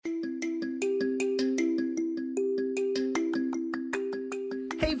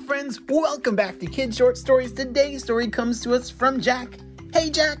friends, welcome back to Kid Short Stories. Today's story comes to us from Jack. Hey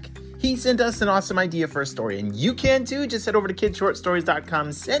Jack, he sent us an awesome idea for a story, and you can too. Just head over to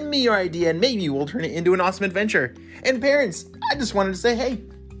kidshortstories.com, send me your idea, and maybe we'll turn it into an awesome adventure. And parents, I just wanted to say, hey,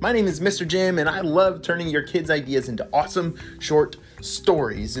 my name is Mr. Jim, and I love turning your kids' ideas into awesome short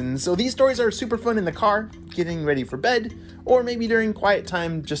stories. And so these stories are super fun in the car, getting ready for bed, or maybe during quiet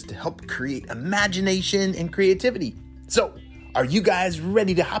time just to help create imagination and creativity. So, are you guys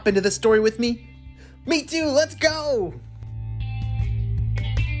ready to hop into the story with me? Me too, let's go!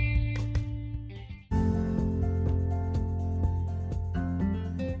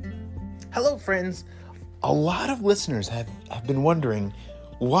 Hello friends. A lot of listeners have been wondering,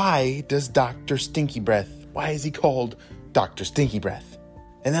 why does Dr. Stinky Breath, why is he called Dr. Stinky Breath?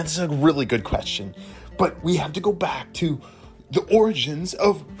 And that's a really good question. But we have to go back to the origins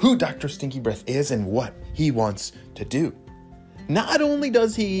of who Dr. Stinky Breath is and what he wants to do. Not only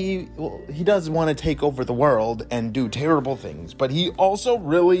does he does want to take over the world and do terrible things, but he also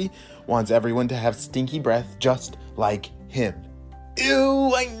really wants everyone to have stinky breath just like him.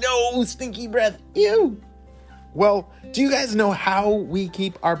 Ew, I know, stinky breath, ew. Well, do you guys know how we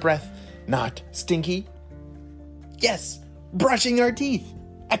keep our breath not stinky? Yes, brushing our teeth.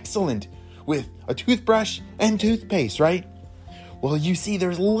 Excellent. With a toothbrush and toothpaste, right? Well, you see,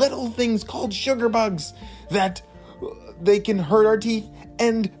 there's little things called sugar bugs that they can hurt our teeth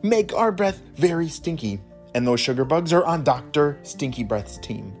and make our breath very stinky. And those sugar bugs are on Dr. Stinky Breath's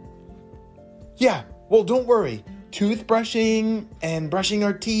team. Yeah, well, don't worry. Toothbrushing and brushing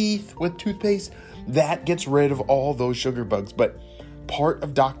our teeth with toothpaste, that gets rid of all those sugar bugs. But part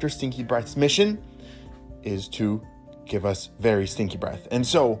of Dr. Stinky Breath's mission is to give us very stinky breath. And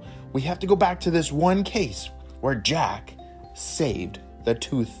so we have to go back to this one case where Jack saved the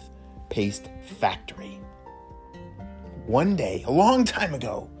toothpaste factory. One day, a long time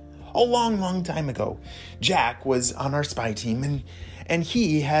ago, Jack was on our spy team and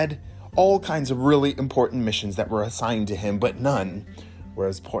he had all kinds of really important missions that were assigned to him, but none were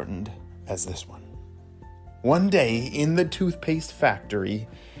as important as this one. One day in the toothpaste factory,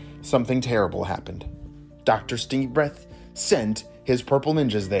 something terrible happened. Dr. Stinky Breath sent his purple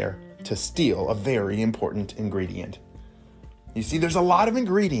ninjas there to steal a very important ingredient. You see, there's a lot of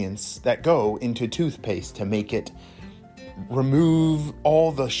ingredients that go into toothpaste to make it remove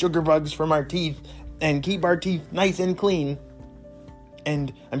all the sugar bugs from our teeth and keep our teeth nice and clean.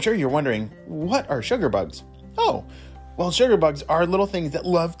 And I'm sure you're wondering, what are sugar bugs? Oh, well, sugar bugs are little things that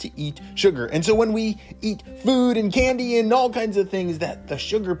love to eat sugar. And so when we eat food and candy and all kinds of things, that the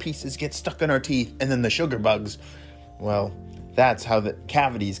sugar pieces get stuck in our teeth, and then the sugar bugs, well, that's how the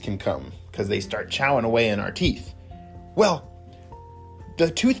cavities can come, because they start chowing away in our teeth. Well, the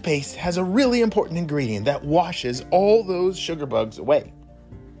toothpaste has a really important ingredient that washes all those sugar bugs away.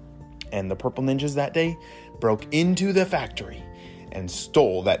 And the purple ninjas that day broke into the factory and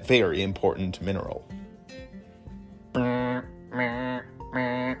stole that very important mineral.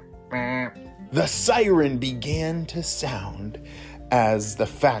 The siren began to sound as the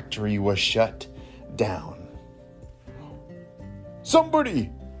factory was shut down.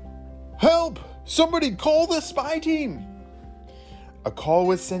 Somebody! Help! Somebody call the spy team! A call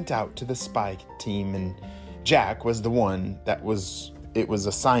was sent out to the spy team, and Jack was the one that it was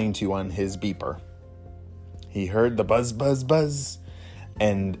assigned to on his beeper. He heard the buzz, buzz, buzz,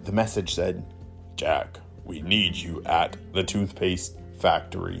 and the message said, Jack, we need you at the toothpaste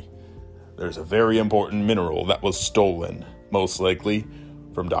factory. There's a very important mineral that was stolen, most likely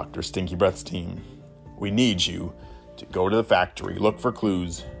from Dr. Stinky Breath's team. We need you to go to the factory, look for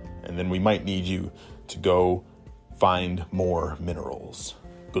clues, and then we might need you to go find more minerals.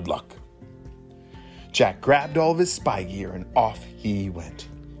 Good luck. Jack grabbed all of his spy gear and off he went.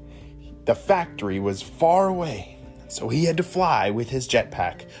 The factory was far away, so he had to fly with his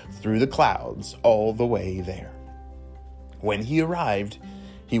jetpack through the clouds all the way there. When he arrived,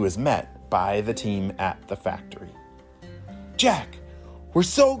 he was met by the team at the factory. Jack, we're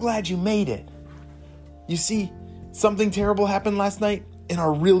so glad you made it. You see, something terrible happened last night, and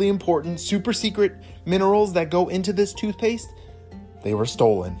our really important, super secret minerals that go into this toothpaste, they were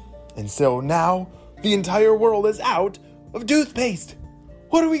stolen. And so now the entire world is out of toothpaste.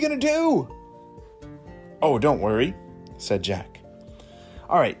 What are we gonna do? Oh, don't worry, said Jack.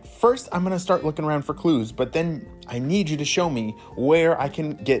 All right, first I'm gonna start looking around for clues, but then I need you to show me where I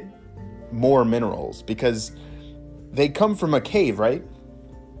can get more minerals, because they come from a cave, right?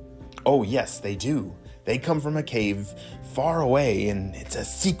 Oh, yes, they do. They come from a cave far away, and it's a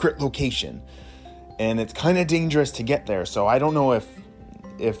secret location. And it's kind of dangerous to get there, so I don't know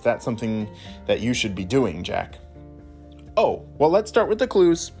if that's something that you should be doing, Jack. Oh, well, let's start with the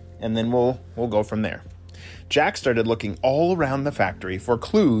clues. and then we'll go from there. Jack started looking all around the factory for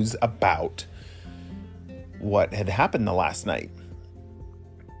clues about what had happened the last night.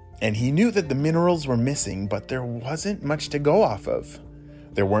 And he knew that the minerals were missing, but there wasn't much to go off of.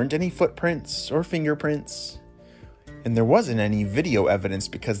 There weren't any footprints or fingerprints. And there wasn't any video evidence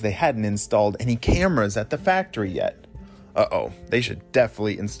because they hadn't installed any cameras at the factory yet. They should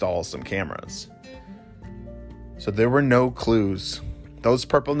definitely install some cameras. So there were no clues. Those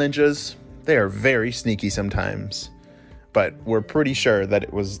purple ninjas, they are very sneaky sometimes. But we're pretty sure that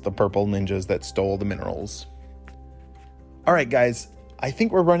it was the purple ninjas that stole the minerals. All right, guys, I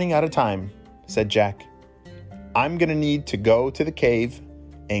think we're running out of time, said Jack. I'm going to need to go to the cave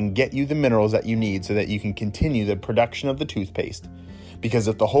and get you the minerals that you need so that you can continue the production of the toothpaste. Because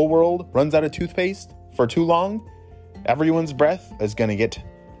if the whole world runs out of toothpaste for too long, everyone's breath is going to get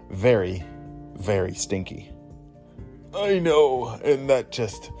very, very stinky. I know, and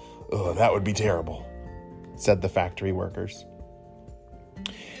that would be terrible, said the factory workers.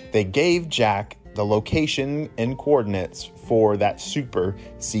 They gave Jack the location and coordinates for that super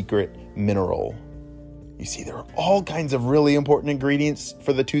secret mineral. You see, there are all kinds of really important ingredients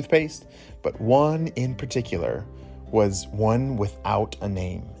for the toothpaste, but one in particular was one without a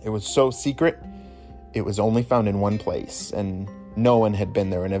name. It was so secret, it was only found in one place, and no one had been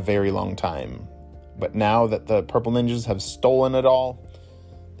there in a very long time. But now that the purple ninjas have stolen it all,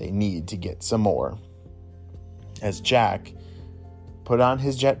 they need to get some more. As Jack put on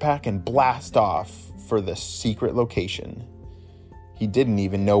his jetpack and blast off for the secret location. He didn't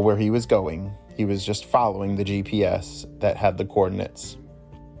even know where he was going. He was just following the GPS that had the coordinates.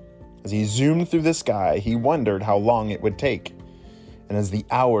 As he zoomed through the sky, he wondered how long it would take. And as the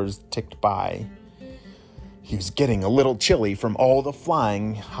hours ticked by, he was getting a little chilly from all the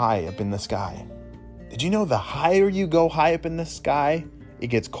flying high up in the sky. Did you know the higher you go high up in the sky, it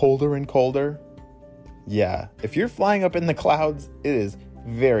gets colder and colder? Yeah, if you're flying up in the clouds, it is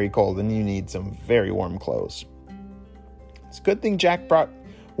very cold and you need some very warm clothes. It's a good thing Jack brought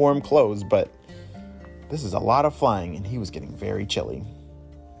warm clothes, but this is a lot of flying and he was getting very chilly.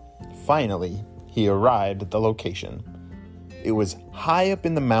 Finally, he arrived at the location. It was high up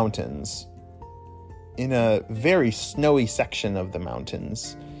in the mountains, in a very snowy section of the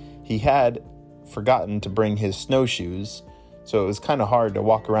mountains. He had forgotten to bring his snowshoes, so it was kind of hard to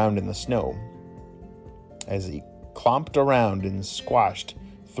walk around in the snow. As he clomped around and squashed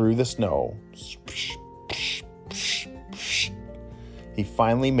through the snow, he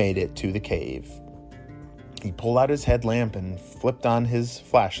finally made it to the cave. He pulled out his headlamp and flipped on his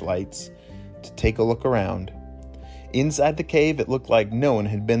flashlights to take a look around. Inside the cave, it looked like no one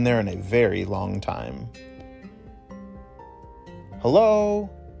had been there in a very long time. "Hello?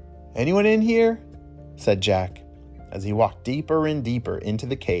 Anyone in here?" said Jack. As he walked deeper and deeper into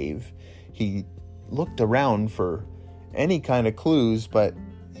the cave, he looked around for any kind of clues, but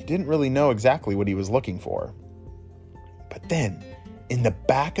he didn't really know exactly what he was looking for. But then, in the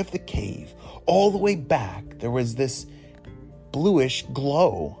back of the cave, all the way back, there was this bluish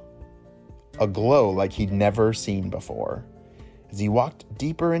glow. A glow like he'd never seen before. As he walked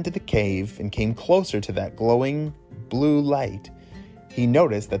deeper into the cave and came closer to that glowing blue light, he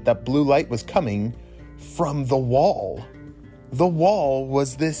noticed that that blue light was coming from the wall. The wall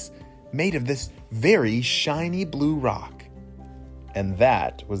was made of this very shiny blue rock. And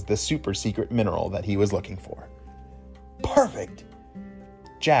that was the super secret mineral that he was looking for. Perfect!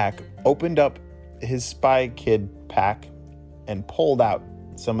 Jack opened up his Spy Kid pack and pulled out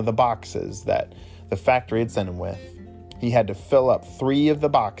some of the boxes that the factory had sent him with. He had to fill up 3 of the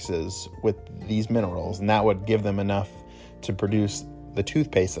boxes with these minerals, and that would give them enough to produce the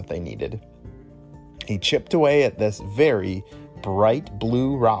toothpaste that they needed. He chipped away at this very bright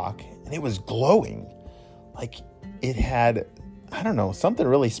blue rock, and it was glowing. Like it had, something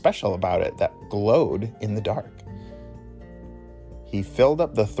really special about it that glowed in the dark. He filled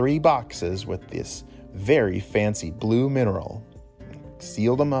up the 3 boxes with this very fancy blue mineral,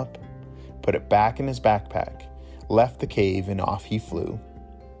 sealed them up, put it back in his backpack, left the cave, and off he flew.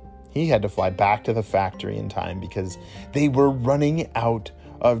 He had to fly back to the factory in time because they were running out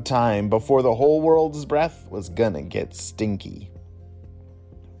of time before the whole world's breath was gonna get stinky.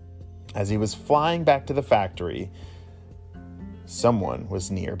 As he was flying back to the factory, someone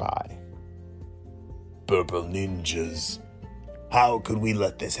was nearby. "Purple ninjas, how could we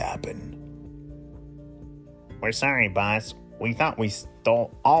let this happen?" "We're sorry, boss. We thought we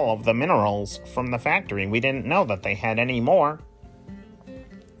stole all of the minerals from the factory. We didn't know that they had any more."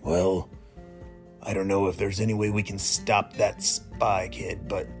 "Well, I don't know if there's any way we can stop that Spy Kid,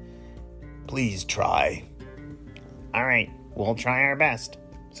 but please try." "All right, we'll try our best."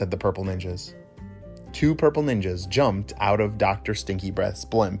 said the purple ninjas. 2 purple ninjas jumped out of Dr. Stinky Breath's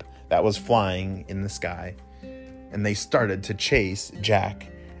blimp that was flying in the sky, and they started to chase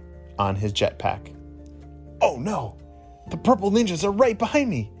Jack on his jetpack. Oh no! The purple ninjas are right behind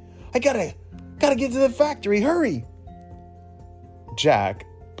me! I gotta get to the factory, hurry! Jack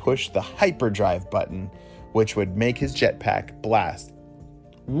pushed the hyperdrive button, which would make his jetpack blast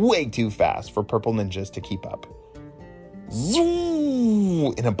way too fast for purple ninjas to keep up.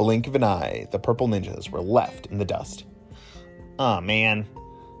 Zoom! In a blink of an eye, the purple ninjas were left in the dust. Oh, man.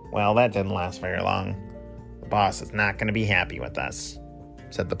 Well, that didn't last very long. The boss is not going to be happy with us,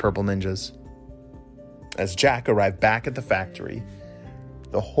 said the purple ninjas. As Jack arrived back at the factory,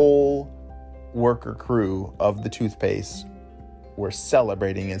 the whole worker crew of the toothpaste were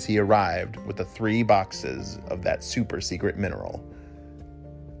celebrating as he arrived with the 3 boxes of that super secret mineral.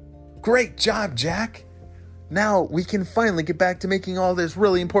 Great job, Jack! Now we can finally get back to making all this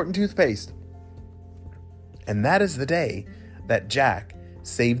really important toothpaste. And that is the day that Jack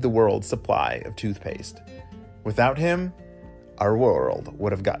saved the world's supply of toothpaste. Without him, our world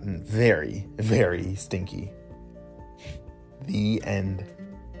would have gotten very, very stinky. The end.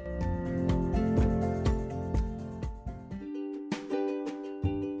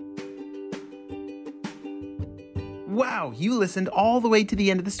 Wow, you listened all the way to the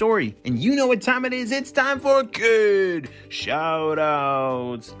end of the story, and you know what time it is. It's time for kid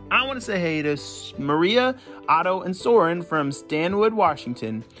shout-outs. I want to say hey to Maria, Otto, and Soren from Stanwood,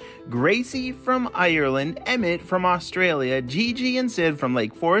 Washington, Gracie from Ireland, Emmett from Australia, Gigi and Sid from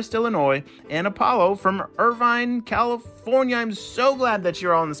Lake Forest, Illinois, and Apollo from Irvine, California. I'm so glad that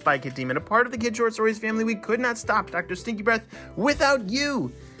you're all in the Spy Kid team and a part of the Kid Short Stories family. We could not stop Dr. Stinky Breath without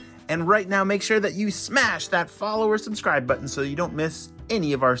you. And right now, make sure that you smash that follow or subscribe button so you don't miss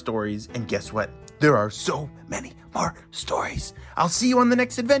any of our stories. And guess what? There are so many more stories. I'll see you on the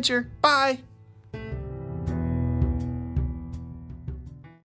next adventure. Bye.